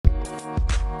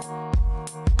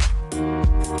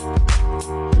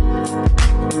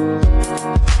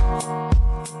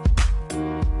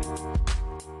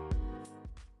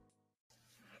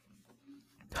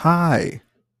Hi,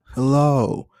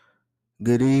 hello,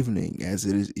 good evening. As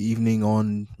it is evening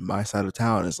on my side of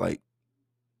town, it's like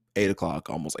 8 o'clock,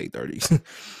 almost 8:30.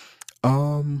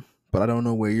 But I don't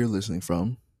know where you're listening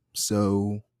from.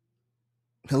 So,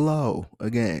 hello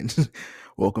again.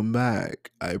 Welcome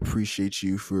back. I appreciate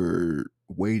you for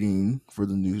waiting for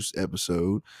the news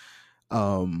episode.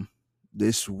 Um,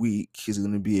 this week is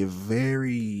going to be a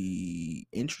very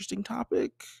interesting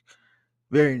topic.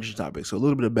 Very interesting topic. So, a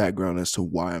little bit of background as to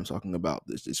why I'm talking about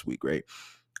this week, right?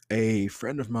 A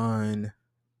friend of mine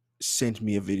sent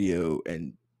me a video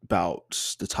and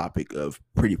about the topic of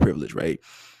pretty privilege, right?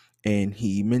 And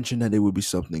he mentioned that it would be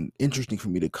something interesting for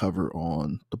me to cover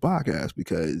on the podcast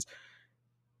because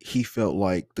he felt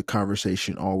like the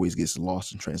conversation always gets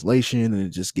lost in translation and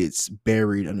it just gets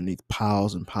buried underneath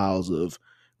piles and piles of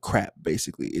crap,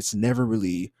 basically. It's never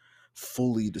really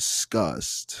fully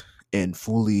discussed and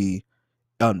fully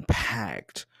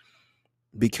unpacked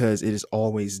because it is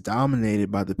always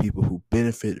dominated by the people who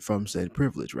benefit from said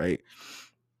privilege, right?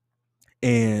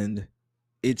 And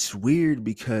it's weird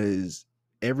because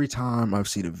every time I've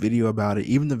seen a video about it,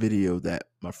 even the video that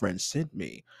my friend sent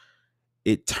me,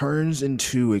 it turns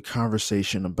into a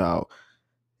conversation about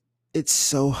it's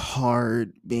so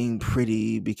hard being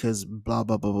pretty because blah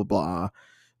blah blah blah blah.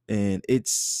 And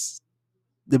it's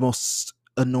the most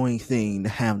annoying thing to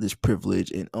have this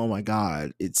privilege, and oh my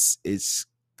god, it's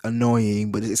annoying,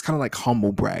 but it's kind of like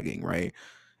humble bragging, right?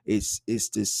 It's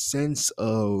this sense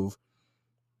of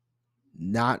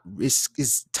not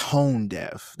it's tone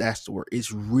deaf. That's the word.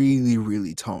 It's really,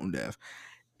 really tone deaf.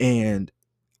 And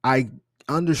I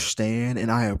understand and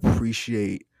I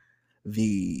appreciate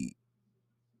the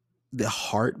the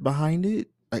heart behind it.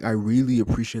 Like I really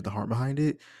appreciate the heart behind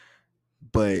it.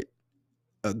 But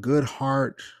a good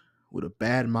heart with a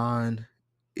bad mind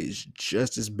is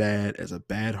just as bad as a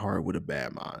bad heart with a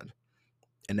bad mind.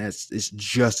 And it's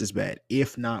just as bad,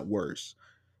 if not worse,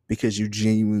 because you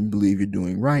genuinely believe you're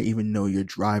doing right, even though you're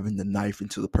driving the knife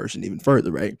into the person even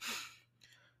further, right?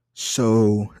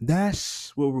 So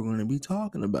that's what we're going to be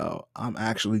talking about. I'm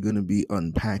actually going to be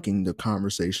unpacking the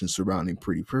conversation surrounding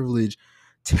pretty privilege,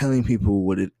 telling people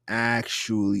what it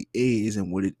actually is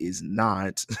and what it is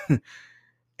not.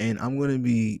 And I'm going to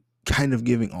be kind of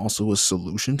giving also a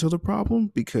solution to the problem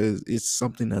because it's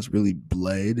something that's really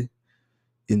bled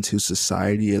into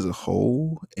society as a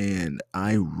whole. And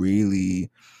I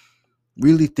really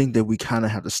think that we kind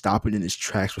of have to stop it in its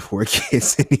tracks before it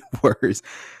gets any worse.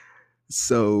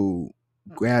 So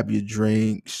grab your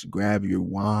drinks, grab your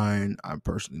wine. I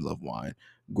personally love wine.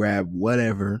 Grab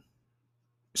whatever,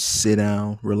 sit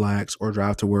down, relax, or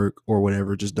drive to work or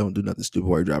whatever. Just don't do nothing stupid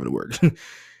while you're driving to work.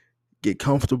 Get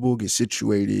comfortable, get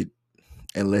situated,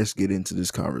 and let's get into this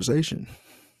conversation.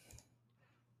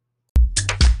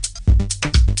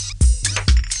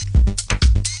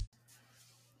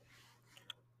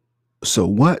 So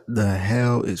what the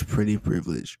hell is pretty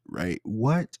privilege, right?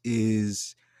 What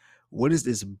is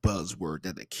this buzzword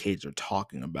that the kids are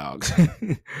talking about?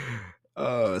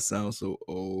 Oh, it sounds so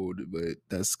old, but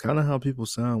that's kind of how people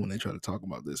sound when they try to talk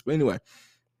about this. But anyway,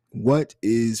 what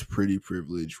is pretty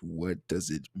privilege? What does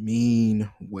it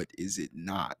mean? What is it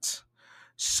not?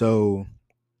 So,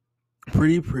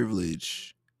 pretty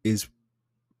privilege is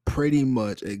pretty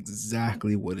much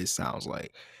exactly what it sounds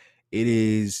like. It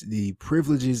is the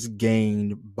privileges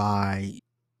gained by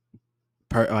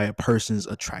a person's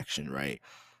attraction, right?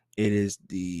 It is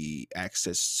the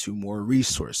access to more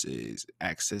resources,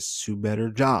 access to better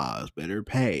jobs, better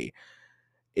pay.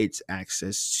 It's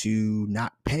access to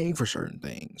not paying for certain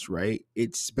things, right?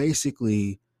 It's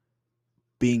basically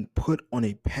being put on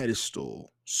a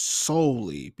pedestal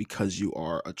solely because you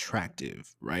are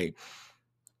attractive, right?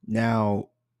 Now,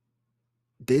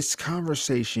 this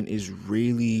conversation is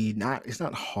really not, it's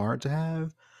not hard to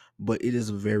have, but it is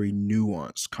a very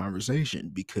nuanced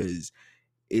conversation because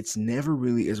it's never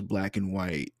really as black and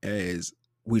white as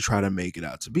we try to make it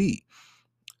out to be.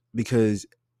 Because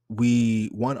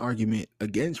one argument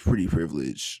against pretty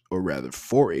privilege, or rather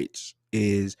for it,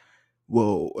 is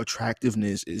well,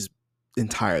 attractiveness is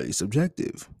entirely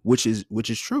subjective, which is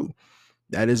true.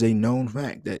 That is a known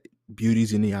fact that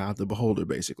beauty's in the eye of the beholder,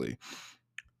 basically.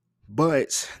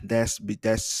 But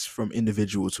that's from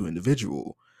individual to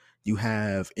individual. You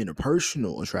have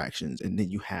interpersonal attractions, and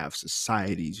then you have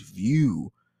society's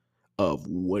view of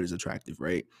what is attractive,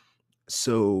 right?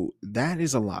 So that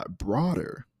is a lot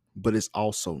broader, but it's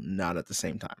also not at the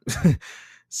same time.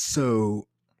 So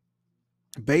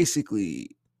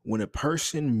basically, when a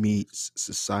person meets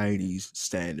society's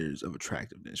standards of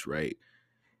attractiveness, right,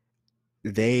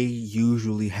 they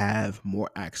usually have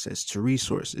more access to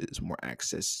resources, more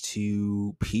access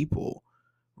to people,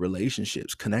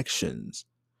 relationships, connections,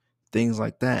 things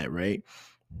like that, right?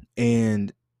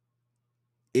 And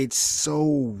it's so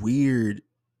weird,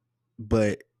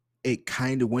 but it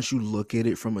kind of, once you look at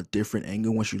it from a different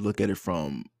angle, once you look at it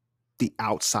from the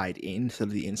outside in instead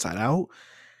of the inside out,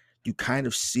 you kind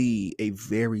of see a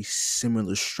very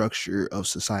similar structure of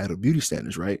societal beauty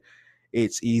standards, right?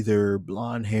 It's either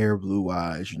blonde hair, blue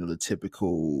eyes, the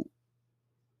typical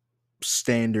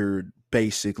standard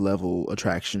basic level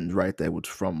attractions, right? That was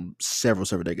from several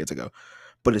decades ago.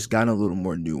 But it's gotten a little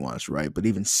more nuanced, right? But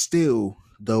even still,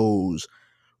 those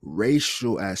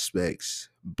racial aspects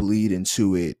bleed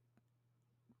into it.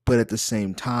 But at the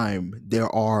same time, there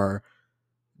are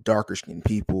darker skinned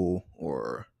people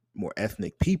or more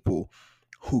ethnic people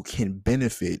who can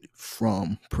benefit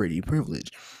from pretty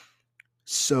privilege.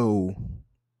 So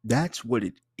that's what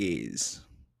it is.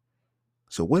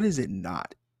 So what is it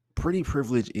not? Pretty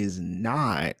privilege is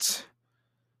not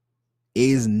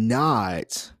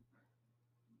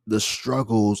the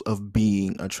struggles of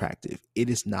being attractive. It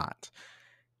is not.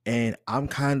 And I'm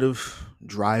kind of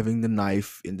driving the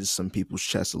knife into some people's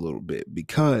chest a little bit,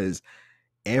 because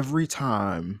every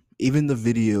time, even the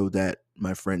video that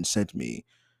my friend sent me,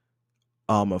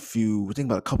 I think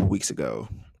about a couple weeks ago,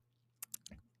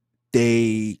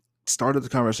 they started the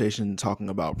conversation talking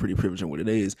about pretty privilege and what it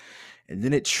is, and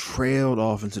then it trailed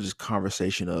off into this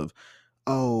conversation of,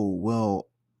 oh, well,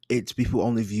 it's people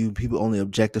only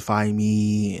objectify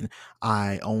me, and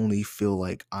I only feel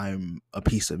like I'm a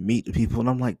piece of meat to people. And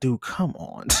I'm like, dude, come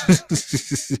on.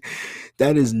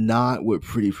 That is not what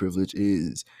pretty privilege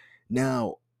is.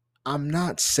 Now, I'm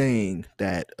not saying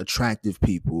that attractive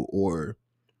people or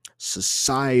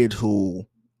societally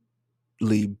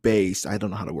based, I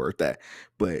don't know how to word that,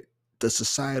 but the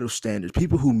societal standards,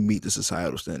 people who meet the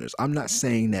societal standards, I'm not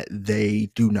saying that they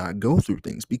do not go through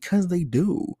things, because they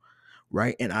do,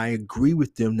 right? And I agree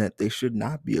with them that they should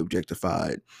not be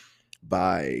objectified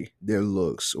by their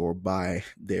looks or by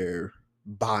their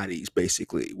bodies,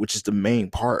 basically, which is the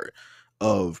main part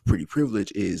of pretty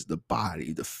privilege, is the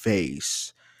body, the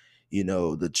face, the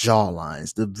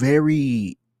jawlines, the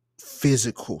very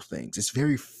physical things. It's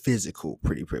very physical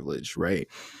pretty privilege, right?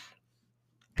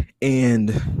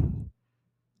 And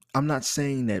I'm not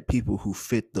saying that people who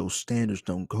fit those standards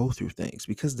don't go through things,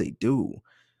 because they do.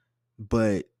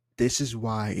 But this is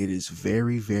why it is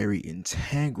very, very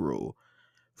integral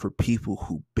for people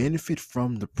who benefit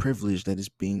from the privilege that is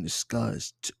being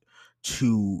discussed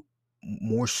to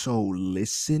more so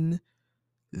listen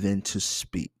than to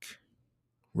speak,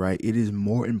 right? It is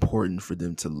more important for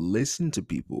them to listen to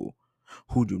people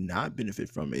who do not benefit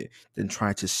from it than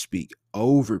try to speak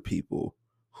over people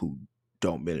who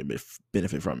don't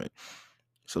benefit from it.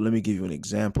 So let me give you an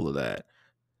example of that.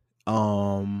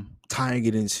 Tying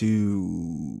it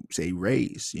into, say,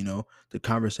 race, the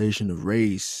conversation of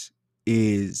race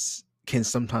is can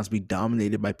sometimes be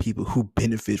dominated by people who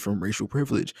benefit from racial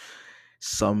privilege.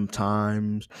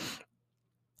 Sometimes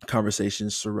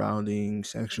conversations surrounding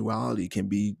sexuality can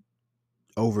be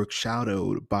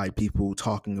overshadowed by people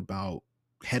talking about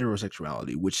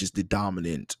heterosexuality, which is a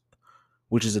dominant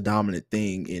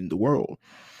thing in the world,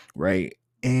 right?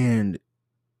 And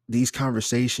these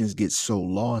conversations get so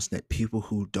lost that people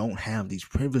who don't have these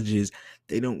privileges,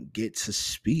 they don't get to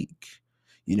speak.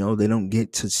 They don't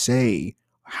get to say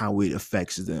how it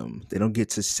affects them. They don't get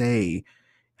to say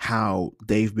how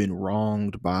they've been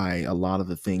wronged by a lot of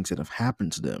the things that have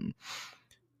happened to them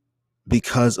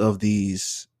because of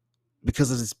this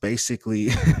basically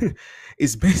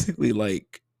it's basically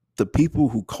like the people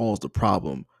who cause the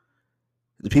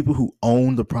people who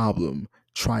own the problem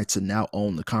try to now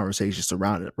own the conversation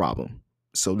surrounding the problem,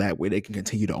 so that way they can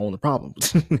continue to own the problem.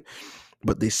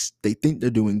 But they think they're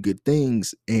doing good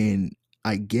things, and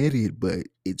I get it, but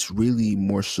it's really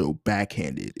more so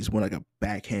backhanded. It's more like a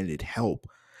backhanded help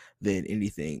than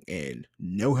anything, and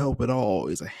no help at all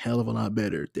is a hell of a lot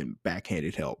better than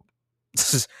backhanded help.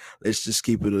 Let's just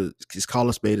just call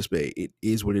a spade a spade. It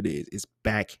is what it is. It's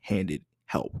backhanded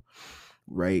help,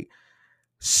 right?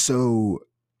 So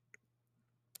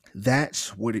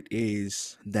that's what it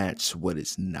is. That's what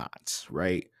it's not,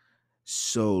 right?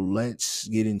 So let's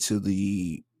get into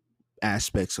the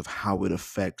aspects of how it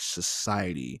affects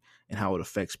society and how it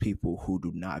affects people who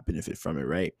do not benefit from it,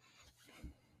 right?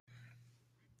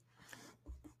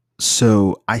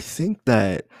 So I think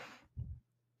that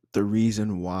the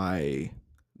reason why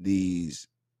these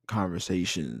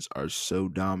conversations are so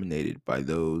dominated by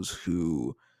those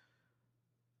who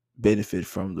benefit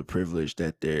from the privilege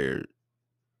that they're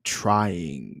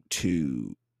trying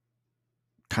to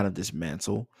kind of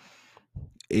dismantle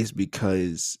is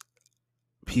because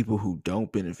people who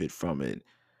don't benefit from it,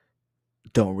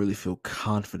 don't really feel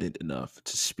confident enough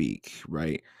to speak,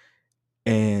 right?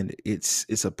 And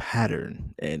it's a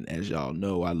pattern. And as y'all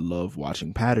know, I love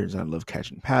watching patterns. I love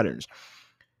catching patterns.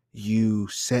 You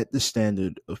set the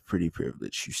standard of pretty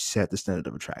privilege. You set the standard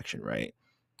of attraction, right?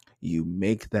 You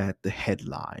make that the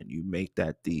headline. You make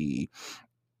that the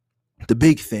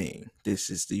big thing. This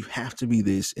is you have to be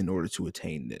this in order to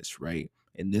attain this, right?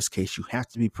 In this case, you have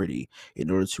to be pretty in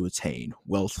order to attain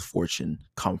wealth, fortune,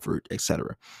 comfort,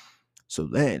 etc. So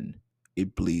then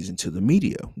it bleeds into the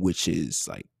media, which is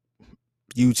like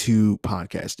YouTube,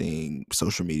 podcasting,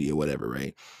 social media, whatever,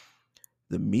 right?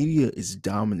 The media is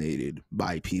dominated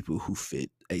by people who fit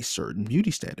a certain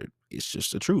beauty standard. It's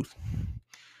just the truth.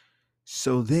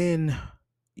 So then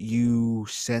you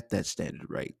set that standard,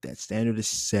 right? That standard is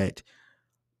set.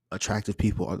 Attractive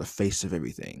people are the face of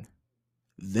everything.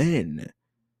 Then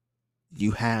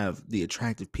you have the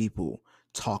attractive people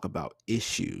talk about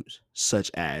issues such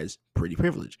as pretty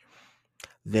privilege.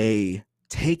 They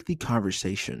take the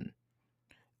conversation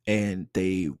and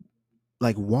they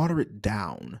like water it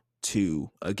down to,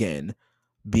 again,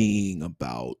 being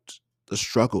about the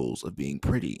struggles of being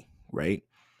pretty, right?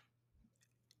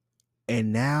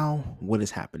 And now what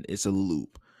has happened? It's a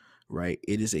loop, right?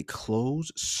 It is a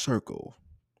closed circle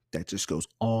that just goes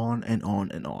on and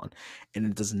on and on. And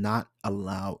it does not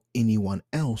allow anyone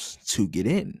else to get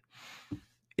in.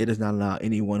 It does not allow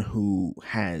anyone who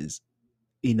has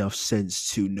enough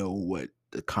sense to know what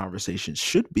the conversation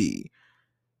should be.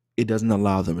 It doesn't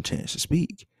allow them a chance to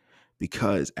speak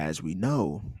because, as we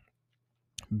know,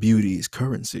 beauty is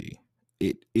currency.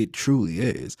 It truly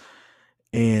is.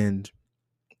 And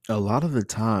a lot of the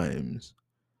times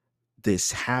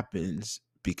this happens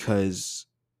because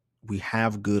we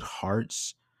have good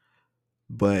hearts,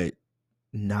 but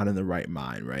not in the right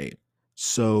mind, right?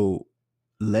 So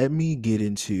let me get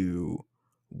into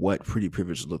what pretty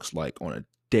privilege looks like on a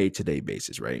day-to-day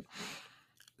basis, right?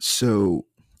 So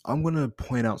I'm going to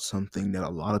point out something that a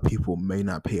lot of people may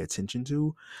not pay attention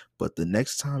to, but the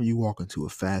next time you walk into a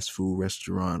fast food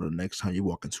restaurant or the next time you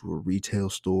walk into a retail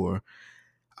store,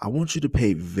 I want you to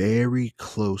pay very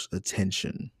close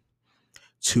attention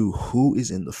to who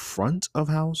is in the front of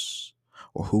house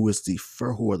or who are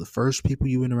the first people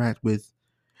you interact with,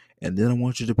 and then I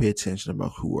want you to pay attention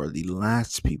about who are the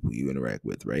last people you interact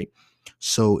with, right?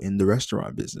 So in the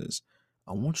restaurant business,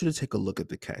 I want you to take a look at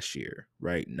the cashier,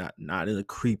 right? Not in a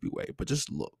creepy way, but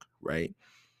just look, right?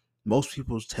 Most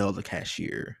people tell the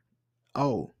cashier,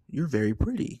 "Oh, you're very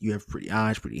pretty. You have pretty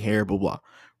eyes, pretty hair, blah blah,"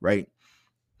 right?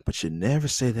 But you never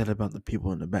say that about the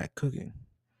people in the back cooking.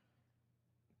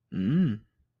 Mm,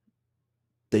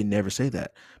 they never say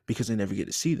that because they never get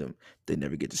to see them. They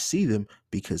never get to see them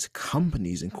because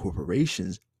companies and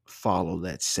corporations follow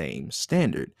that same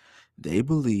standard. They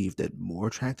believe that more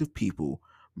attractive people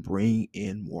bring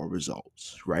in more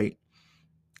results, right?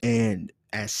 And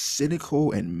as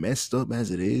cynical and messed up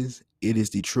as it is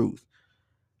the truth.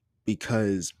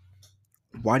 Because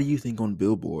why do you think on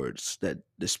billboards that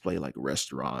display like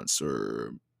restaurants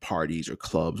or parties or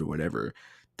clubs or whatever,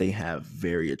 they have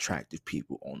very attractive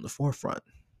people on the forefront,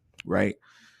 right?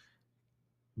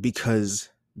 Because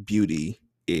beauty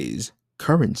is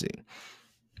currency.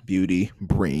 Beauty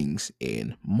brings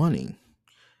in money.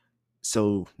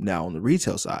 So now on the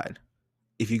retail side,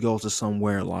 if you go to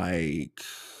somewhere like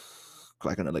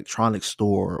an electronics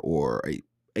store or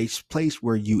a place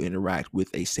where you interact with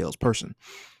a salesperson,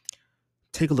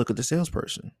 take a look at the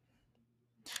salesperson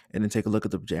and then take a look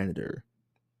at the janitor.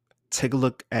 Take a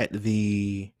look at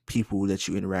the people that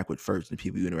you interact with first and the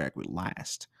people you interact with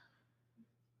last.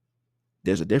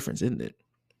 There's a difference, isn't it?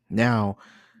 Now,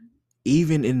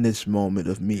 even in this moment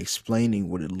of me explaining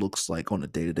what it looks like on a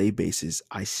day-to-day basis,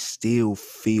 I still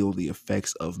feel the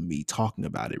effects of me talking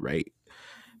about it, right?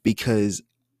 Because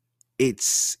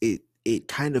it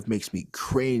kind of makes me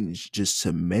cringe just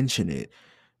to mention it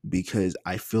because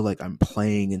I feel like I'm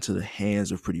playing into the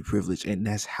hands of pretty privilege, and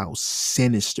that's how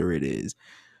sinister it is,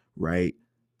 right?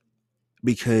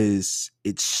 Because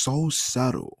it's so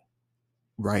subtle,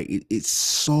 right? It's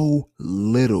so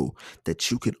little that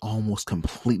you can almost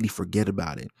completely forget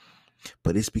about it,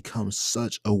 but it's become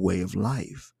such a way of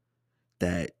life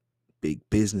that big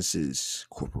businesses,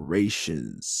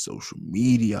 corporations, social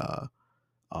media,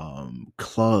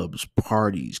 clubs,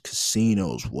 parties,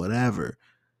 casinos, whatever,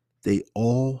 they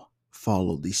all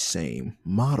follow the same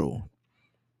model.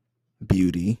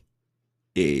 Beauty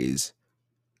is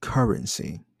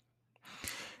currency.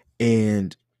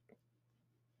 And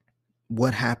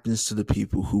what happens to the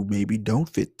people who maybe don't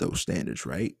fit those standards,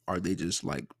 right? Are they just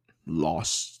like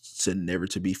lost to never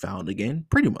to be found again,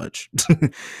 pretty much.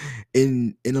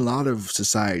 In a lot of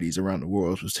societies around the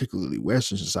world, particularly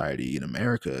Western society in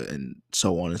America and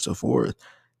so on and so forth,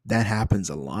 that happens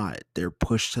a lot. They're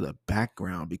pushed to the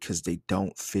background because they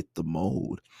don't fit the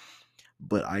mold.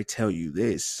 But I tell you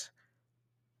this,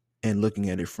 and looking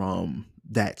at it from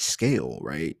that scale,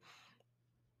 right?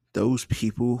 Those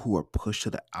people who are pushed to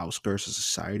the outskirts of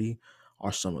society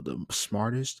are some of the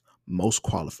smartest, most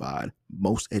qualified,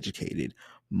 most educated,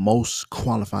 most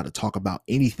qualified to talk about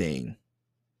anything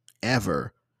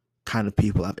ever kind of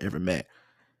people I've ever met.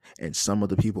 And some of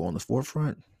the people on the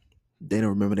forefront, they don't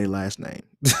remember their last name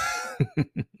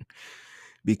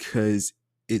because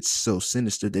it's so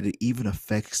sinister that it even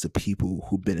affects the people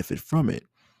who benefit from it,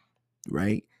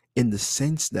 right? In the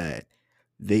sense that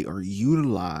they are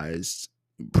utilized,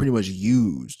 pretty much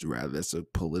used, rather. That's a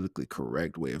politically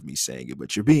correct way of me saying it,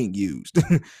 but you're being used.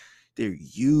 They're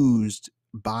used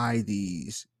by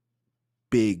these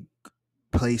big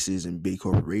places and big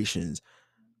corporations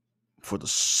for the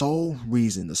sole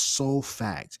reason, the sole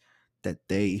fact that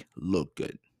they look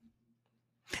good.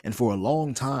 And for a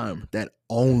long time, that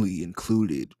only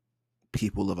included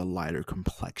people of a lighter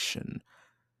complexion.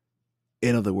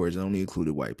 In other words, it only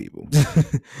included white people.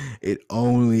 It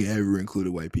only ever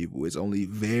included white people. It's only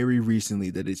very recently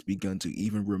that it's begun to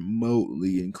even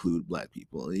remotely include black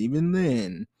people. And even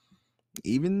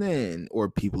then, or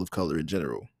people of color in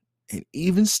general. And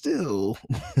even still,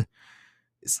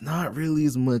 it's not really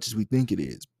as much as we think it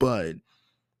is. But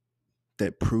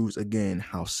that proves again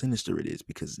how sinister it is,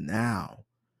 because now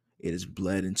it has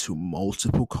bled into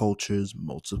multiple cultures,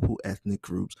 multiple ethnic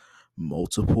groups,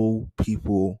 multiple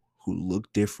people who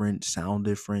look different, sound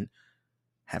different,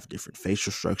 have different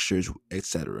facial structures,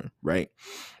 etc. Right?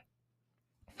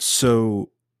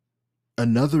 So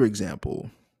another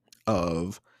example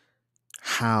of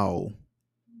how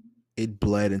it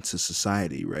bled into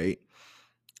society, right?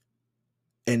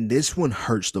 And this one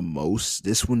hurts the most.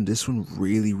 This one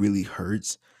really, really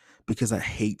hurts because I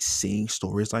hate seeing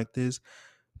stories like this.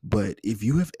 But if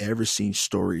you have ever seen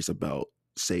stories about,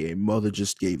 say, a mother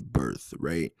just gave birth,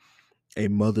 right? A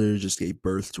mother just gave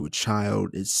birth to a child.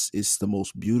 It's the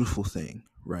most beautiful thing,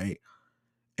 right?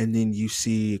 And then you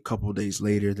see a couple of days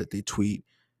later that they tweet,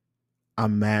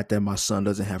 "I'm mad that my son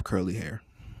doesn't have curly hair."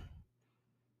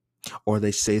 Or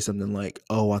they say something like,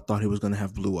 "Oh, I thought he was going to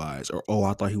have blue eyes," or "Oh,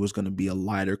 I thought he was going to be a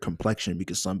lighter complexion,"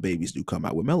 because some babies do come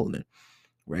out with melanin,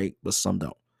 right? But some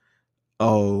don't.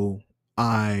 "Oh,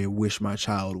 I wish my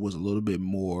child was a little bit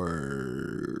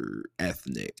more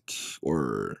ethnic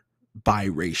or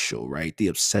biracial," right? The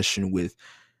obsession with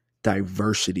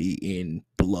diversity in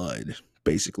blood,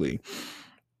 basically,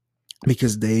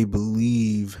 because they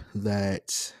believe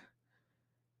that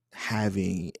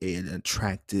having an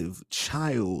attractive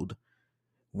child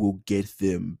will get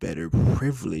them better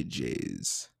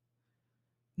privileges.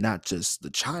 Not just the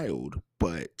child,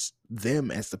 but them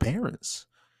as the parents.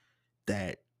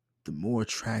 That the more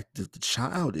attractive the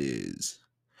child is,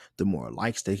 the more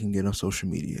likes they can get on social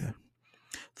media,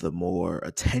 the more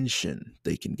attention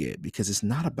they can get, because it's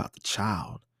not about the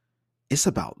child, it's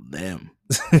about them.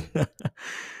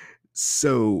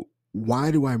 So,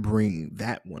 why do I bring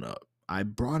that one up? I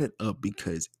brought it up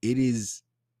because it is,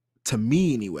 to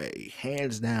me anyway,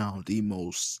 hands down, the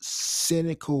most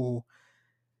cynical,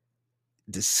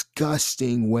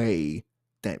 disgusting way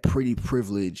that pretty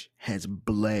privilege has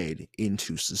bled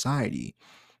into society,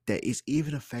 that is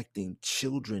even affecting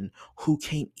children who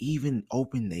can't even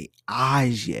open their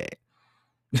eyes yet.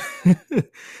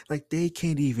 Like, they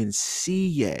can't even see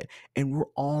yet, and we're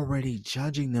already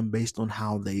judging them based on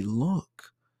how they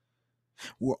look.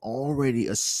 We're already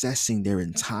assessing their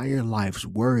entire life's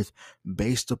worth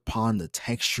based upon the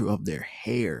texture of their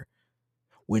hair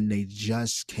when they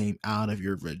just came out of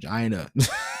your vagina.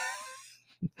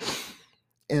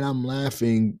 And I'm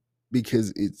laughing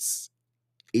because it's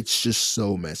just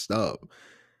so messed up.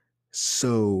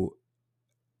 So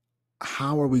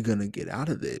how are we going to get out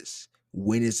of this?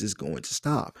 When is this going to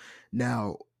stop?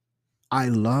 Now, I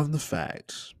love the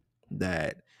fact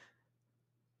that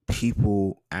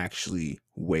people actually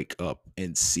wake up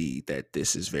and see that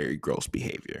this is very gross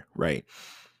behavior, right?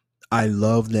 I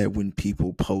love that when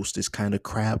people post this kind of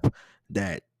crap,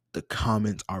 that the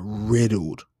comments are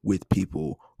riddled with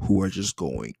people who are just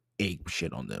going ape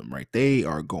shit on them, right? They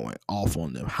are going off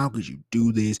on them. How could you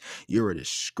do this? You're a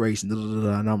disgrace.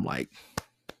 And I'm like,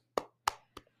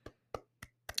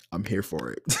 I'm here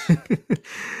for it.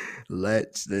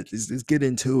 let's get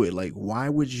into it. Like, why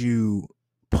would you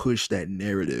push that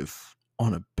narrative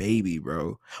on a baby,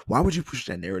 bro? Why would you push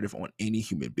that narrative on any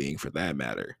human being for that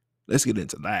matter? Let's get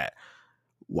into that.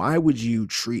 Why would you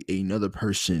treat another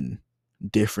person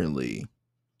differently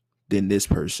than this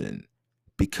person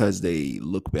because they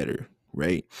look better,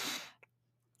 right?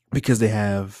 Because they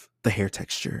have the hair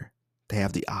texture, they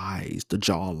have the eyes, the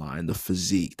jawline, the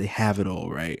physique, they have it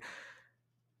all, right?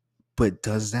 But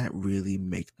does that really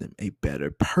make them a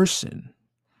better person?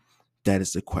 That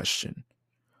is the question.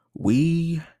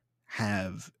 We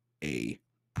have a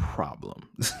problem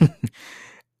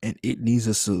and it needs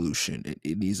a solution.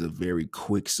 It needs a very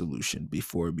quick solution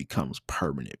before it becomes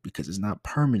permanent, because it's not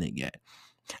permanent yet.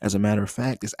 As a matter of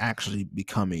fact, it's actually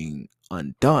becoming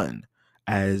undone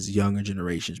as younger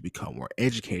generations become more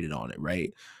educated on it,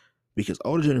 right? Because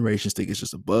older generations think it's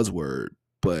just a buzzword,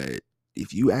 but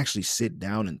if you actually sit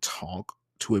down and talk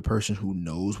to a person who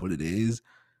knows what it is,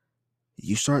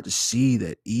 you start to see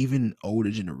that even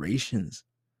older generations,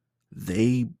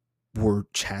 they were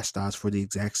chastised for the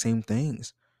exact same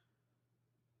things.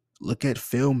 Look at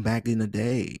film back in the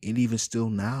day, and even still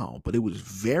now, but it was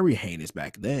very heinous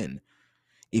back then.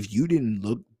 If you didn't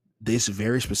look this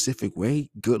very specific way,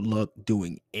 good luck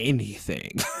doing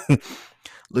anything.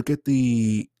 Look at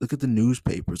the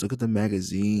newspapers, look at the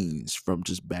magazines from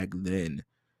just back then,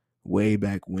 way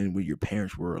back when your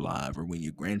parents were alive, or when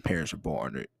your grandparents were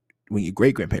born, or when your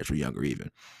great grandparents were younger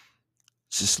even.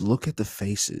 Just look at the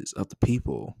faces of the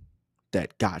people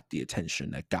that got the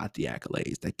attention, that got the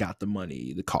accolades, that got the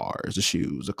money, the cars, the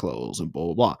shoes, the clothes, and blah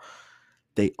blah blah.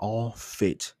 They all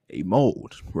fit a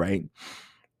mold, right?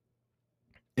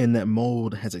 And that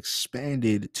mold has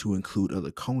expanded to include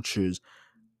other cultures,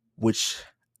 which,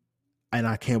 and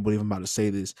I can't believe I'm about to say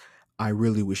this, I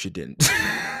really wish it didn't.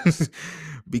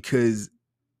 because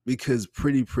because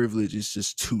pretty privilege is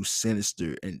just too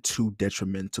sinister and too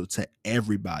detrimental to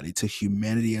everybody, to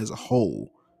humanity as a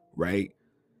whole, right?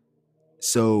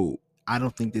 So I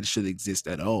don't think that it should exist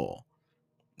at all.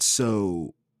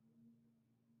 So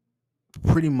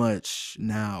pretty much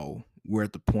now we're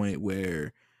at the point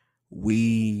where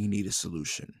we need a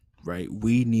solution, right?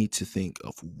 We need to think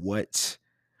of what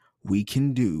we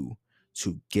can do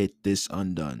to get this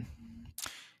undone.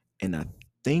 And I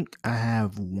think I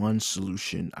have one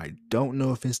solution. I don't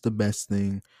know if it's the best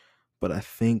thing, but I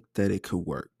think that it could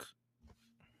work.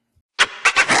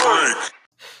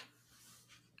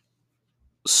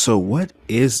 So, what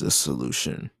is the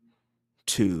solution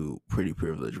to pretty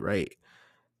privilege, right?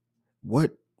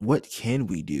 What can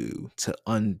we do to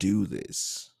undo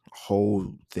this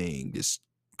whole thing, this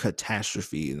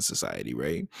catastrophe in society,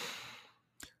 right?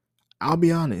 I'll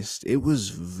be honest, it was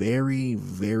very,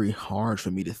 very hard for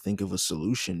me to think of a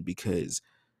solution, because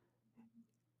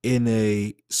in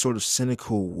a sort of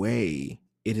cynical way,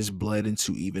 it has bled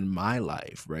into even my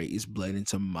life, right? It's bled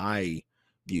into my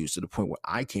views to the point where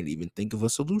I can't even think of a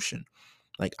solution.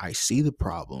 Like, I see the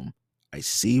problem, I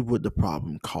see what the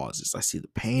problem causes, I see the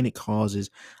pain it causes,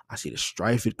 I see the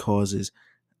strife it causes,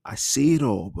 I see it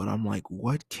all, but I'm like,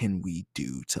 what can we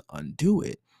do to undo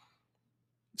it?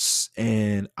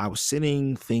 And I was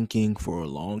sitting thinking for a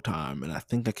long time, and I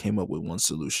think I came up with one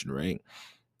solution, right?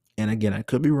 And again, I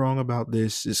could be wrong about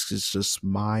this. This is just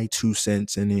my 2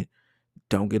 cents in it.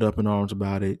 Don't get up in arms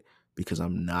about it, because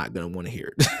I'm not gonna want to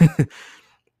hear it.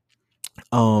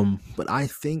 But I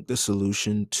think the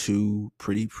solution to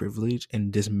pretty privilege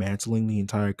and dismantling the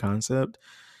entire concept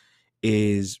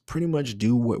is pretty much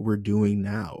do what we're doing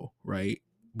now, right?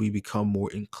 We become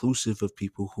more inclusive of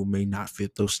people who may not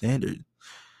fit those standards.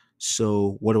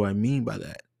 So what do I mean by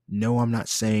that? No, I'm not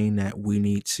saying that we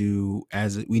need to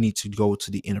go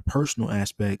to the interpersonal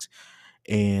aspects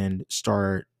and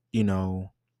start,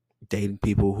 dating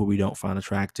people who we don't find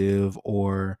attractive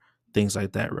or things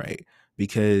like that, right?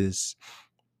 Because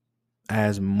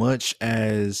as much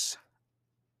as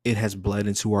it has bled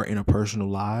into our interpersonal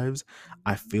lives,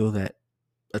 I feel that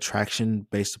attraction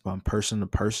based upon person to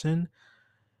person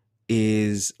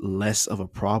is less of a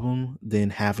problem than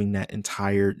having that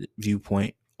entire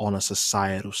viewpoint on a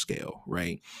societal scale,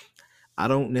 right? I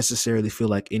don't necessarily feel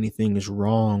like anything is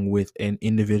wrong with an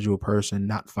individual person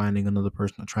not finding another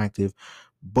person attractive,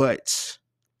 but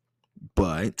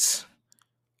but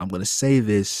I'm going to say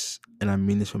this, and I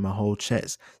mean this with my whole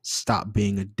chest. Stop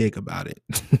being a dick about it.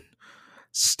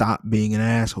 Stop being an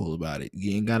asshole about it.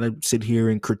 You ain't got to sit here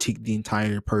and critique the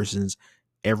entire person's,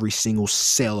 every single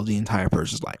cell of the entire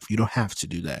person's life. You don't have to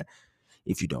do that.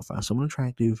 If you don't find someone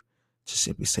attractive, just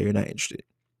simply say you're not interested.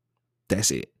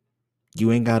 That's it.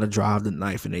 You ain't got to drive the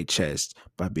knife in their chest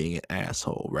by being an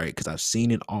asshole, right? Because I've seen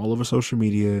it all over social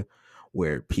media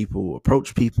where people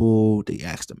approach people, they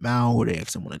ask them out, or they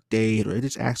ask them on a date, or they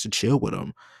just ask to chill with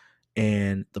them.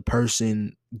 And the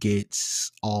person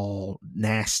gets all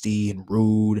nasty and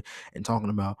rude and talking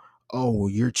about, oh,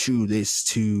 you're too this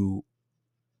to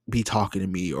be talking to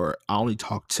me, or I only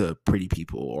talk to pretty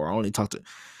people, or I only talk to,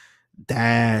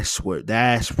 that's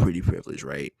pretty privilege,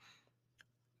 right?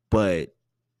 But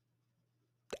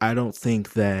I don't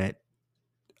think that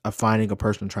finding a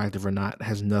person attractive or not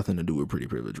has nothing to do with pretty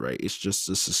privilege, right? It's just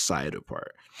the societal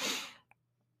part.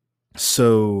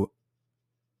 So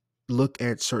look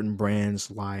at certain brands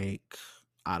like,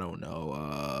 I don't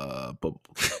know, but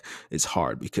it's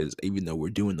hard because even though we're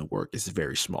doing the work, it's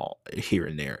very small here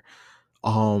and there.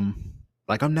 Um,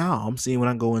 like I'm seeing when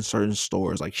I go in certain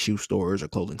stores, like shoe stores or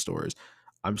clothing stores,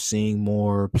 I'm seeing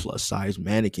more plus size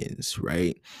mannequins,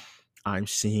 right? I'm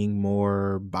seeing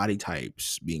more body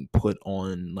types being put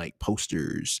on like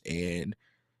posters, and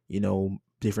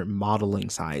different modeling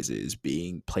sizes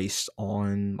being placed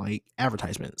on like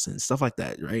advertisements and stuff like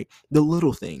that, right? The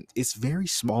little things, it's very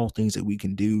small things that we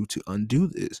can do to undo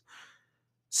this.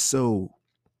 So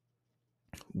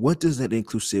what does that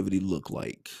inclusivity look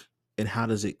like, and how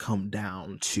does it come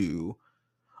down to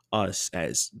us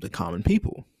as the common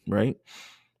people, right?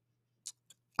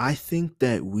 I think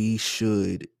that we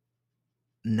should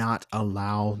not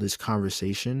allow this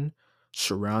conversation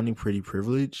surrounding pretty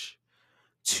privilege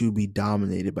to be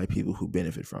dominated by people who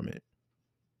benefit from it,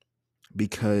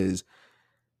 because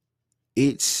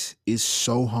it is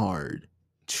so hard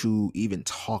to even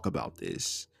talk about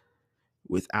this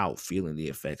without feeling the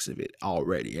effects of it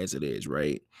already as it is,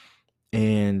 right?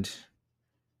 And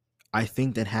I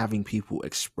think that having people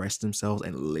express themselves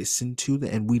and listen to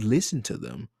them, and we listen to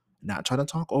them, not try to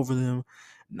talk over them,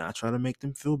 not try to make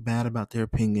them feel bad about their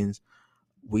opinions.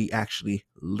 We actually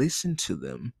listen to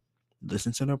them,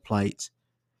 listen to their plights,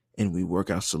 and we work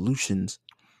out solutions.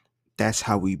 That's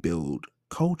how we build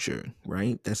culture,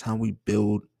 right? That's how we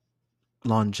build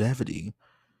longevity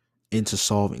into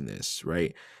solving this,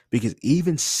 right? Because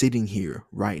even sitting here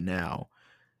right now,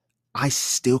 I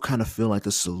still kind of feel like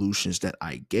the solutions that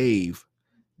I gave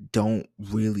don't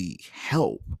really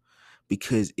help,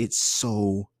 because it's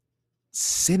so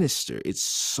sinister. It's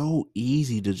so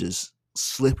easy to just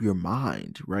slip your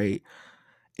mind, right?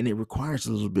 And it requires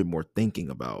a little bit more thinking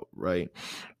about, right?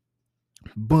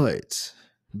 But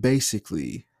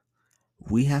basically,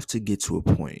 we have to get to a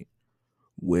point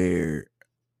where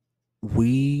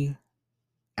we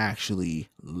actually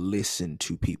listen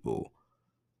to people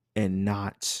and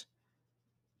not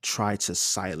try to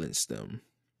silence them,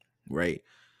 right?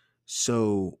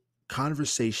 So,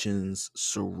 conversations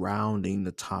surrounding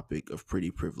the topic of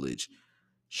pretty privilege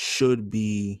should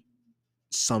be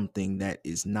something that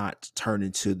is not turned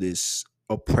into this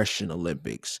oppression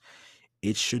Olympics.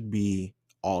 It should be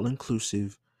all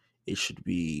inclusive, it should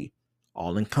be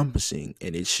all encompassing,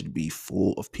 and it should be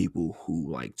full of people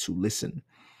who like to listen.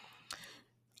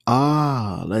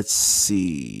 Let's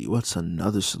see. What's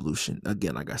another solution?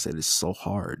 Again, like I said, it's so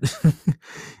hard.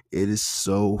 It is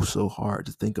so hard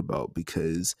to think about,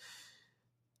 because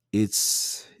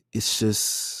it's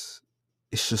just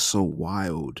it's just so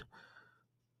wild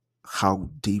how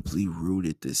deeply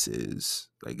rooted this is.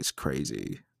 Like, it's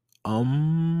crazy. Duh,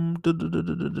 duh, duh, duh,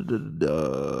 duh, duh,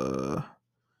 duh,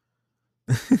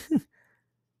 duh.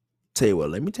 Tell you what,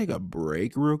 let me take a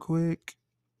break real quick,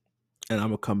 and I'm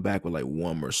gonna come back with like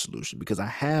one more solution, because I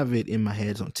have it in my head,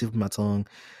 it's on the tip of my tongue.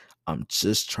 I'm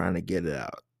just trying to get it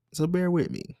out. So bear with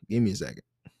me. Give me a second.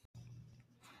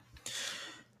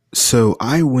 So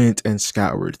I went and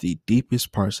scoured the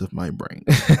deepest parts of my brain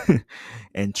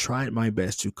and tried my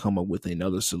best to come up with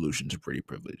another solution to pretty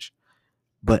privilege.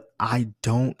 But I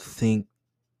don't think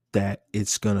that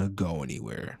it's gonna go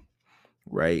anywhere,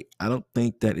 right? I don't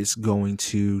think that it's going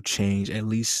to change, at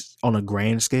least on a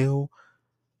grand scale,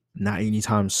 not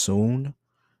anytime soon,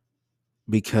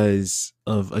 because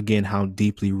of, again, how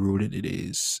deeply rooted it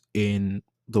is in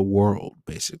the world,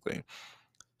 basically.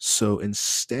 So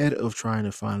instead of trying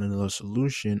to find another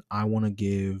solution, I want to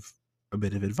give a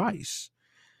bit of advice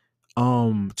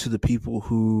to the people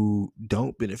who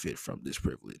don't benefit from this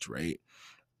privilege, right?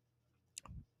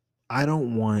 I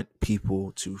don't want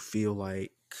people to feel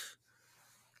like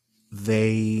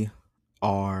they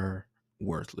are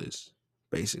worthless,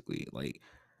 basically. Like,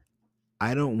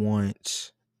 I don't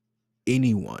want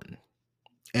anyone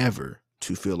ever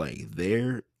to feel like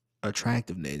their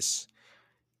attractiveness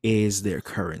is their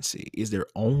currency, is their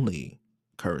only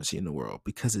currency in the world,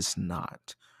 because it's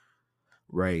not,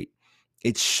 right?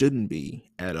 It shouldn't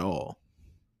be at all,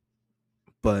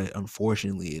 but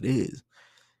unfortunately it is.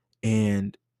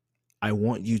 And I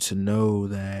want you to know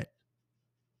that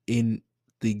in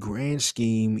the grand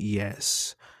scheme,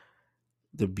 yes,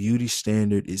 the beauty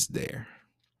standard is there,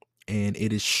 and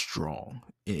it is strong,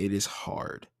 and it is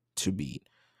hard to beat.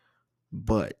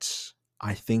 But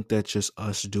I think that just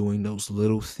us doing those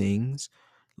little things,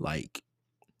 like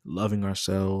loving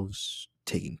ourselves,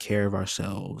 taking care of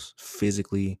ourselves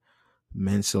physically,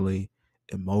 mentally,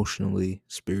 emotionally,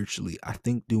 spiritually, I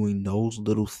think doing those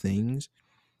little things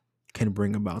can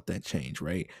bring about that change,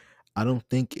 right? I don't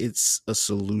think it's a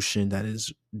solution that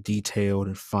is detailed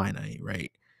and finite,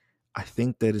 right? I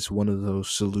think that it's one of those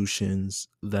solutions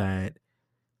that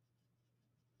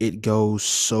it goes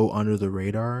so under the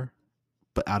radar,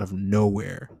 but out of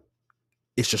nowhere,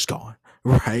 it's just gone,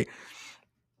 right?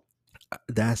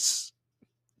 That's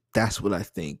that's what I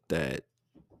think that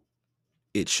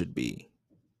it should be.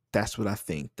 That's what I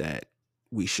think that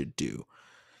we should do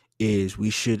is we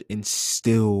should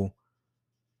instill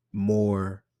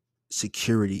more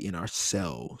security in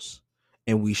ourselves,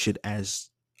 and we should, as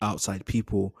outside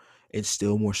people,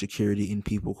 instill more security in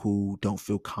people who don't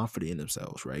feel confident in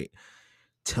themselves, right?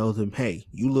 Tell them, hey,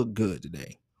 you look good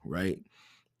today, right?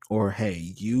 Or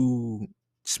hey, you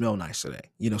smell nice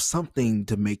today, something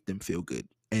to make them feel good.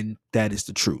 And that is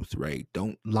the truth, right?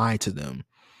 Don't lie to them.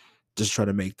 Just try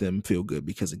to make them feel good,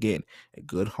 because again, a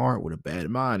good heart with a bad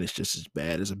mind is just as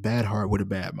bad as a bad heart with a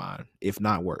bad mind, if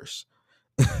not worse.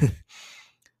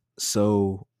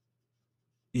 So,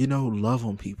 love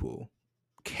on people,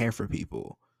 care for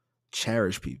people,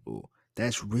 cherish people.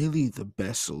 That's really the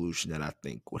best solution that I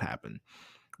think would happen,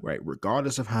 right?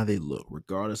 Regardless of how they look,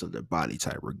 regardless of their body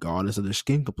type, regardless of their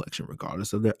skin complexion,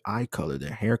 regardless of their eye color,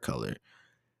 their hair color,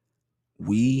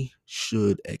 we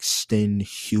should extend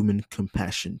human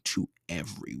compassion to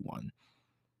everyone,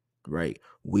 right?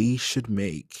 We should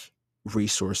make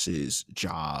resources,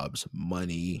 jobs,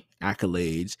 money,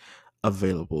 accolades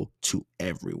available to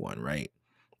everyone, right?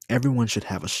 Everyone should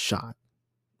have a shot,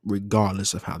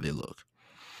 regardless of how they look.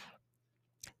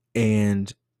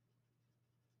 And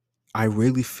I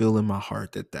really feel in my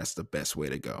heart that that's the best way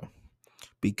to go,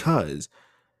 because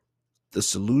the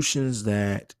solutions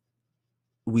that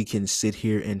we can sit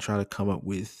here and try to come up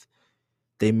with,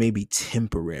 they may be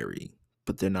temporary,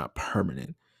 but they're not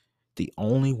permanent. The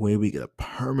only way we get a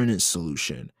permanent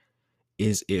solution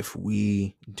is if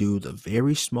we do the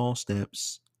very small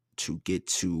steps to get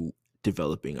to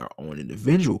developing our own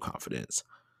individual confidence.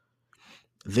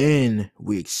 Then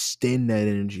we extend that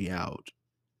energy out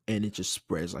and it just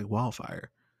spreads like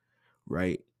wildfire,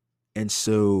 right? And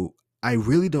so I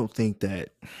really don't think that,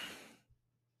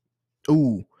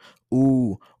 ooh,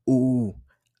 ooh, ooh,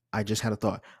 I just had a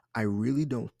thought. I really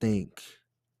don't think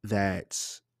that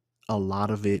a lot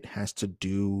of it has to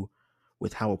do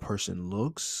with how a person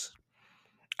looks.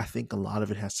 I think a lot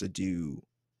of it has to do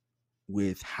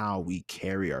with how we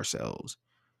carry ourselves.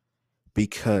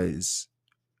 Because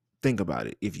think about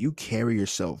it. If you carry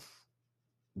yourself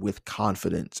with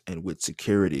confidence and with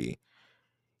security,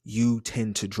 you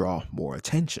tend to draw more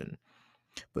attention.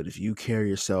 But if you carry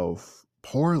yourself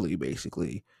poorly,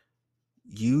 basically,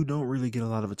 you don't really get a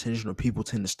lot of attention, or people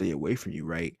tend to stay away from you,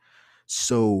 right?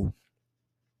 So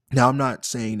now I'm not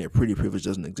saying that pretty privilege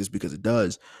doesn't exist, because it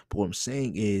does. But what I'm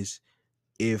saying is,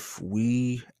 if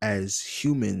we as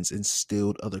humans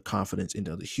instilled other confidence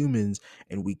into other humans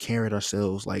and we carried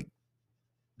ourselves like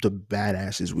the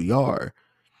badasses we are,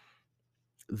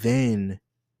 then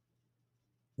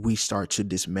we start to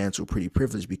dismantle pretty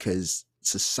privilege, because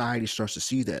society starts to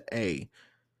see that, hey,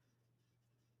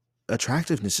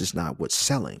 attractiveness is not what's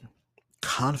selling.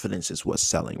 Confidence is what's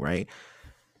selling, right?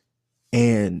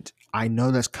 And I know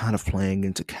that's kind of playing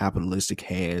into capitalistic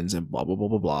hands and blah, blah, blah,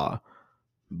 blah, blah.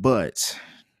 But,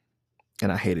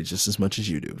 and I hate it just as much as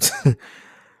you do,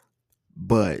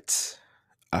 but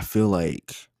I feel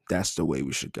like that's the way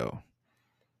we should go.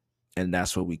 And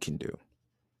that's what we can do.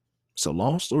 So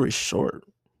long story short,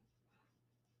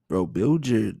 bro, build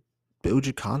your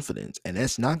confidence. And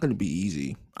that's not going to be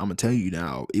easy. I'm going to tell you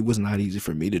now, it was not easy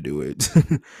for me to do it.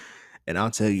 And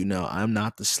I'll tell you now, I'm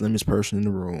not the slimmest person in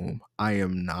the room. I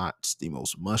am not the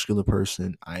most muscular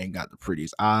person. I ain't got the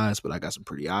prettiest eyes, but I got some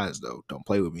pretty eyes though. Don't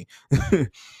play with me.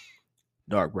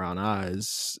 Dark brown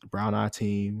eyes, brown eye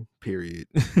team, period.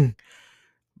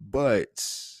 But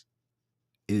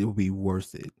it will be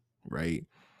worth it, right?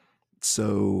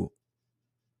 So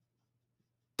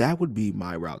that would be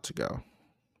my route to go.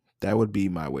 That would be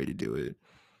my way to do it.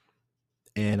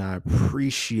 And I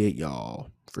appreciate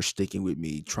y'all for sticking with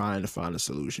me trying to find a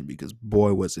solution, because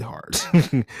boy was it hard.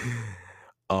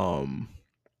 um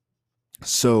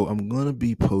so I'm going to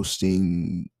be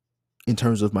posting in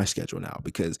terms of my schedule now,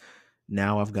 because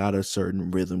now I've got a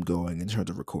certain rhythm going in terms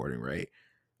of recording, right?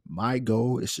 My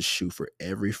goal is to shoot for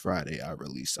every Friday I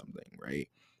release something, right?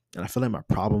 And I feel like my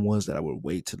problem was that I would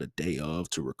wait till the day of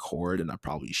to record, and I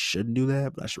probably shouldn't do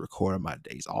that, but I should record on my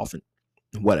days off and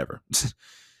whatever.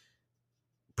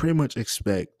 pretty much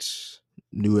expect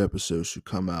new episodes to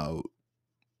come out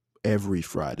every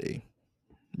Friday,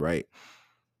 right?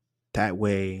 That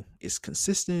way it's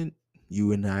consistent.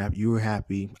 You are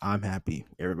happy, I'm happy,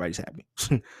 everybody's happy.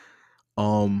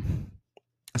 um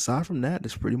Aside from that,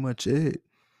 that's pretty much it.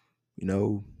 You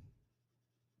know,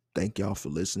 thank y'all for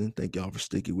listening. Thank y'all for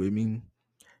sticking with me.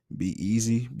 Be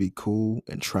easy, be cool,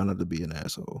 and try not to be an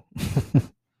asshole.